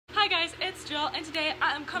it's Jill, and today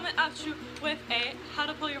I am coming at you with a how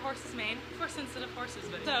to pull your horse's mane for sensitive horses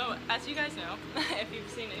video. So, as you guys know, if you've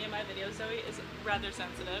seen any of my videos, Zoe is rather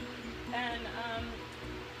sensitive, and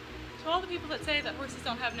to all the people that say that horses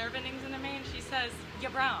don't have nerve endings in their mane, she says,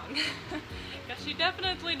 you're wrong. Because she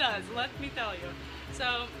definitely does, let me tell you.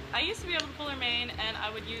 So, I used to be able to pull her mane, and I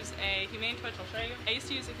would use a humane twitch. I'll show you. I used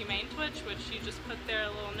to use a humane twitch, which you just put their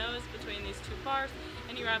little nose between these two bars,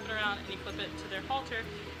 and you wrap it around and you clip it to their halter.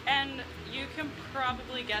 And you can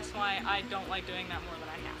probably guess why I don't like doing that more than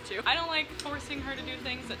I have to. I don't like forcing her to do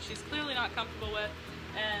things that she's clearly not comfortable with,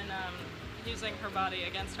 and using her body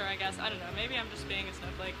against her, I guess. I don't know, maybe I'm just being a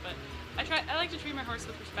snowflake, but I like to treat my horse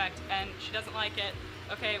with respect, and she doesn't like it.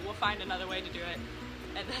 Okay, we'll find another way to do it,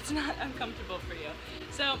 and that's not uncomfortable for you.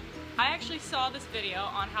 So, I actually saw this video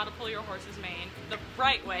on how to pull your horse's mane the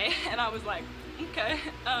right way, and I was like, okay.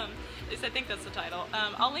 I think that's the title.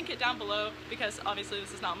 I'll link it down below because obviously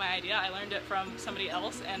this is not my idea. I learned it from somebody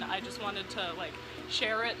else and I just wanted to like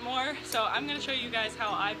share it more. So I'm going to show you guys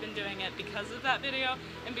how I've been doing it because of that video,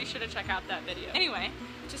 and be sure to check out that video. Anyway,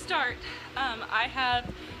 to start, I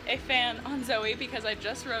have a fan on Zoe because I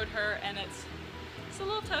just rode her and it's a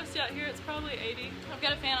little toasty out here. It's probably 80. I've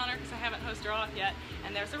got a fan on her because I haven't hosed her off yet,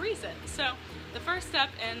 and there's a reason. So the first step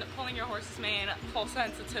in pulling your horse's mane for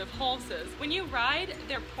sensitive horses, when you ride,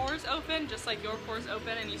 their pores open just like your pores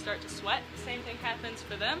open and you start to sweat. Same thing happens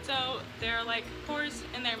for them. So their like pores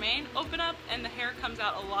in their mane open up and the hair comes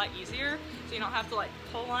out a lot easier, so you don't have to like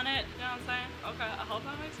pull on it, you know what I'm saying? Okay, I hope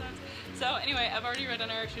that makes sense. So anyway, I've already ridden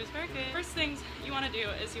her. She was very good. First things you want to do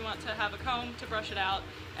is you want to have a comb to brush it out,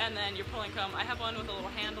 and then your pulling comb. I have one with a little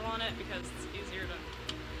handle on it because it's easier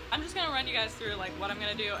to... I'm just going to run you guys through like what I'm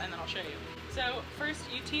going to do and then I'll show you. So first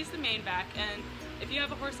you tease the mane back, and if you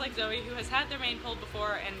have a horse like Zoe who has had their mane pulled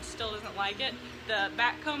before and still doesn't like it, the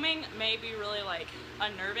back combing may be really like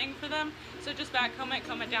unnerving for them. So just back comb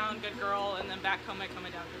it down, good girl, and then back comb it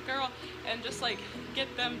down, good girl, and just like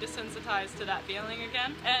get them desensitized to that feeling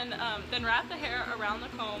again. And then wrap the hair around the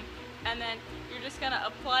comb, and then you're just going to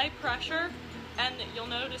apply pressure, and you'll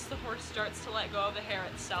notice the horse starts to let go of the hair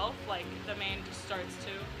itself, like the mane just starts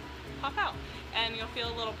to pop out, and you'll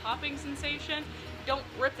feel a little popping sensation. Don't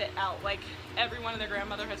rip it out like everyone and their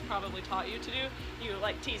grandmother has probably taught you to do. You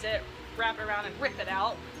like tease it, wrap it around, and rip it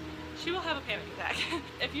out. She will have a panic attack.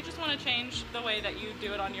 If you just want to change the way that you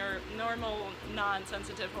do it on your normal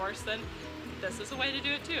non-sensitive horse, then this is a way to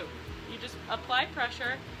do it too. You just apply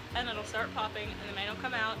pressure and it'll start popping and the mane will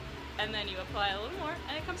come out, and then you apply a little more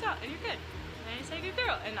and it comes out and you're good. And you say good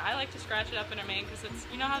girl. And I like to scratch it up in her mane because it's,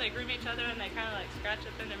 you know how they groom each other and they kind of like scratch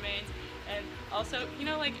up in their manes. And also, you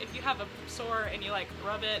know, like if you have a sore and you like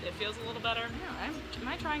rub it, it feels a little better. Am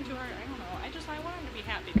I trying too hard? I don't know. I want him to be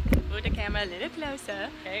happy. Move the camera a little closer.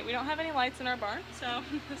 Okay, we don't have any lights in our barn, so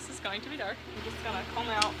this is going to be dark. I'm just gonna comb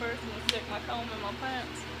out first and stick my comb in my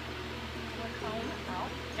pants. Comb out.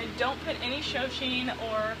 And don't put any show sheen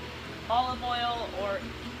or olive oil or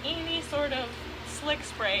any sort of slick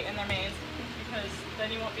spray in their manes, because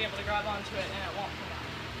then you won't be able to grab onto it and it won't come out.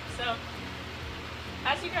 So,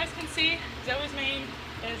 as you guys can see, Zoe's mane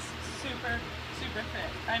is super, super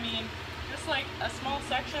thick. I mean, just like a small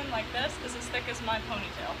section like this is as thick as my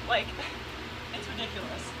ponytail. Like, it's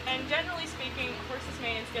ridiculous. And generally speaking, horses'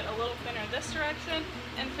 manes get a little thinner this direction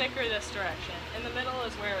and thicker this direction. In the middle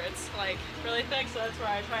is where it's like really thick, so that's where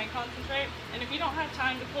I try and concentrate. And if you don't have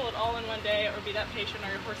time to pull it all in one day or be that patient, or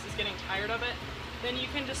your horse is getting tired of it, then you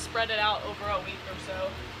can just spread it out over a week or so.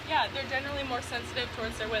 Yeah, they're generally more sensitive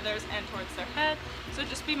towards their withers and towards their head, so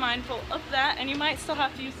just be mindful of that, and you might still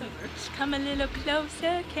have to use scissors. Come a little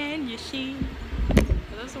closer, can you see?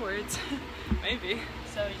 Are those the words? Maybe.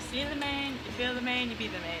 So you see the mane, you feel the mane, you be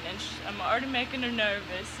the mane, and I'm already making her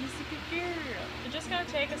nervous. She's a good girl. You're just gonna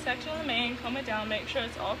take a section of the mane, comb it down, make sure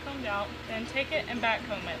it's all combed out, then take it and back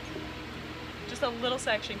comb it. Just a little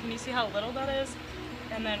section. Can you see how little that is?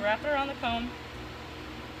 And then wrap it around the comb.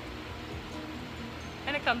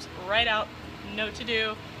 And it comes right out, no to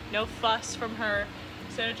do, no fuss from her.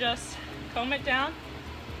 So just comb it down,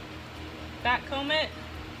 back comb it,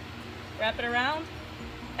 wrap it around,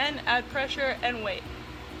 and add pressure and wait.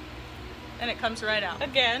 And it comes right out.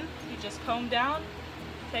 Again, you just comb down,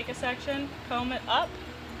 take a section, comb it up,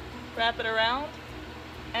 wrap it around,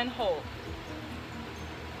 and hold.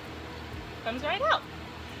 Comes right out.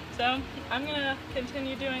 So I'm gonna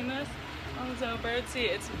continue doing this on Zoe Bird. See,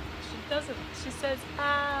 she says,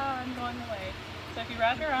 ah, I'm going away. So if you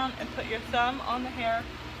wrap it around and put your thumb on the hair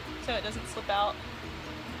so it doesn't slip out,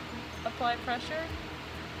 apply pressure,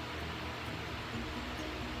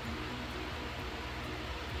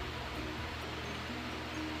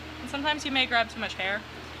 and sometimes you may grab too much hair,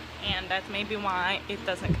 and that's maybe why it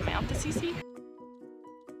doesn't come out to CC.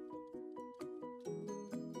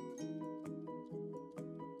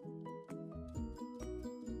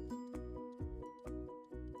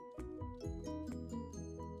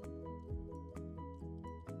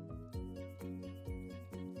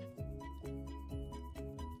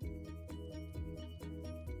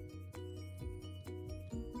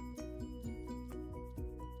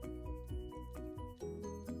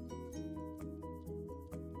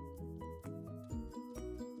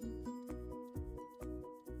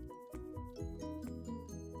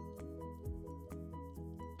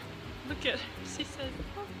 Look at her. She said,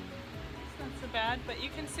 oh, it's not so bad, but you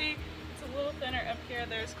can see it's a little thinner up here.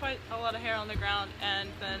 There's quite a lot of hair on the ground, and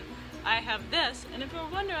then I have this. And if you're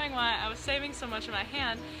wondering why I was saving so much of my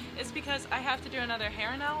hand, it's because I have to do another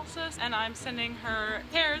hair analysis, and I'm sending her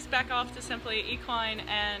hairs back off to Simply Equine,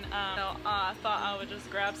 and I thought I would just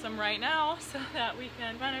grab some right now so that we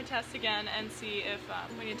can run her test again and see if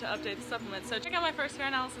we need to update the supplement. So check out my first hair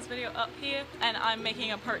analysis video up here, and I'm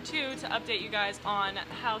making a part 2 to update you guys on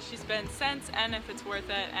how she's been since and if it's worth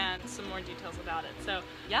it and some more details about it. So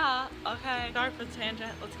yeah, okay, sorry for the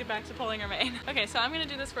tangent. Let's get back to pulling her mane. Okay, so I'm gonna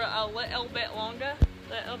do this for a little bit longer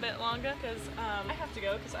because I have to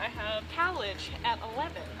go because I have college at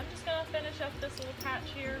 11. I'm just gonna finish up this little patch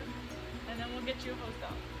here and then we'll get you hosed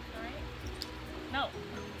up. Alright? No.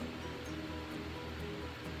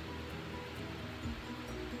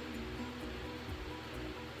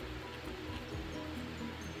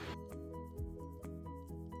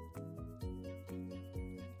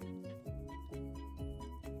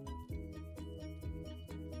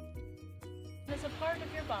 It's a part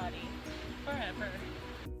of your body forever.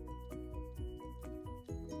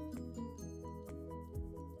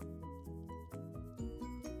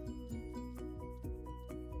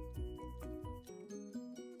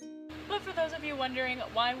 But for those of you wondering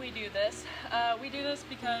why we do this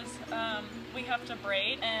because we have to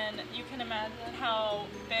braid, and you can imagine how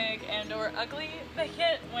big and or ugly they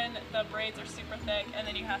get when the braids are super thick and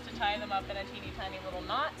then you have to tie them up in a teeny tiny little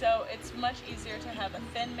knot. So it's much easier to have a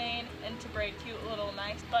thin mane and to braid cute little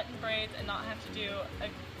nice button braids and not have to do a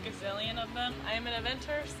gazillion of them. I am an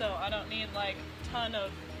eventer, so I don't need like a ton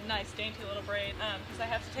of nice dainty little braids because I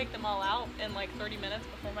have to take them all out in like 30 minutes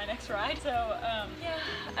before my next ride. So yeah,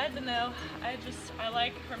 I don't know, I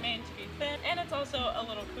like her mane to be thin, and it's also a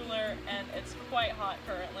little cooler and it's quite hot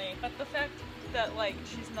currently. But the fact that like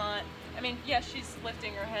she's not, I mean, yes, she's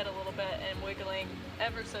lifting her head a little bit and wiggling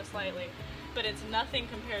ever so slightly, but it's nothing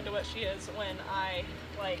compared to what she is when I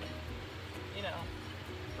like, you know,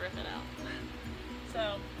 rip it out.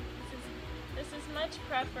 So this is much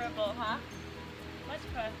preferable, huh? Much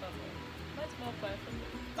preferable. Much more preferable.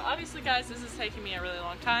 But obviously, guys, this is taking me a really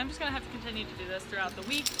long time. I'm just gonna have to continue to do this throughout the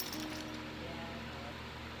week. Yeah,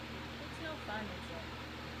 it's no fun, is it?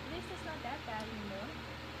 At least it's not that bad anymore.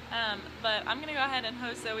 But I'm gonna go ahead and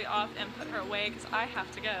hose Zoe off and put her away because I have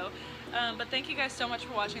to go. But thank you guys so much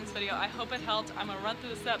for watching this video. I hope it helped. I'm gonna run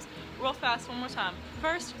through the steps real fast one more time.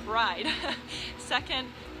 First, ride. Second,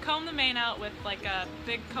 comb the mane out with like a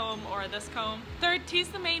big comb or this comb. Third, tease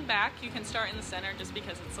the mane back. You can start in the center just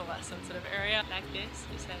because it's a less sensitive area. Like this,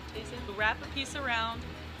 just have to tease it. Wrap a piece around,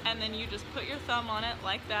 and then you just put your thumb on it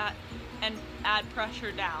like that and add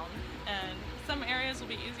pressure down. And some areas will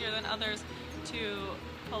be easier than others to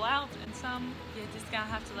pull out, and some you just gonna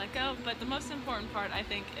have to let go. But the most important part, I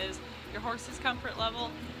think, is your horse's comfort level,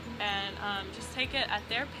 and just take it at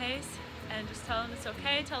their pace and just tell them it's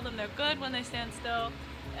okay, tell them they're good when they stand still,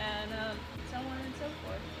 and so on and so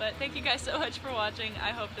forth. But thank you guys so much for watching.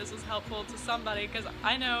 I hope this was helpful to somebody, because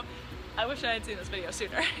I know I wish I had seen this video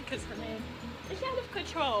sooner because her mane is out of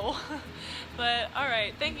control. But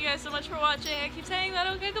alright, thank you guys so much for watching. I keep saying that.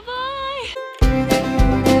 Okay, goodbye.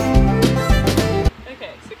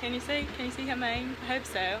 Okay, so can you see her mane? I hope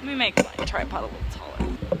so. Let me make my tripod a little taller.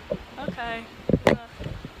 Okay,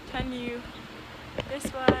 turn you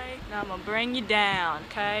this way. Now I'm gonna bring you down,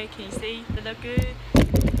 okay? Can you see? Does it look good?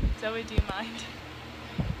 Zoe, do you mind?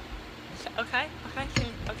 Okay,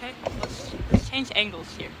 okay, let's change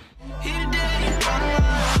angles here.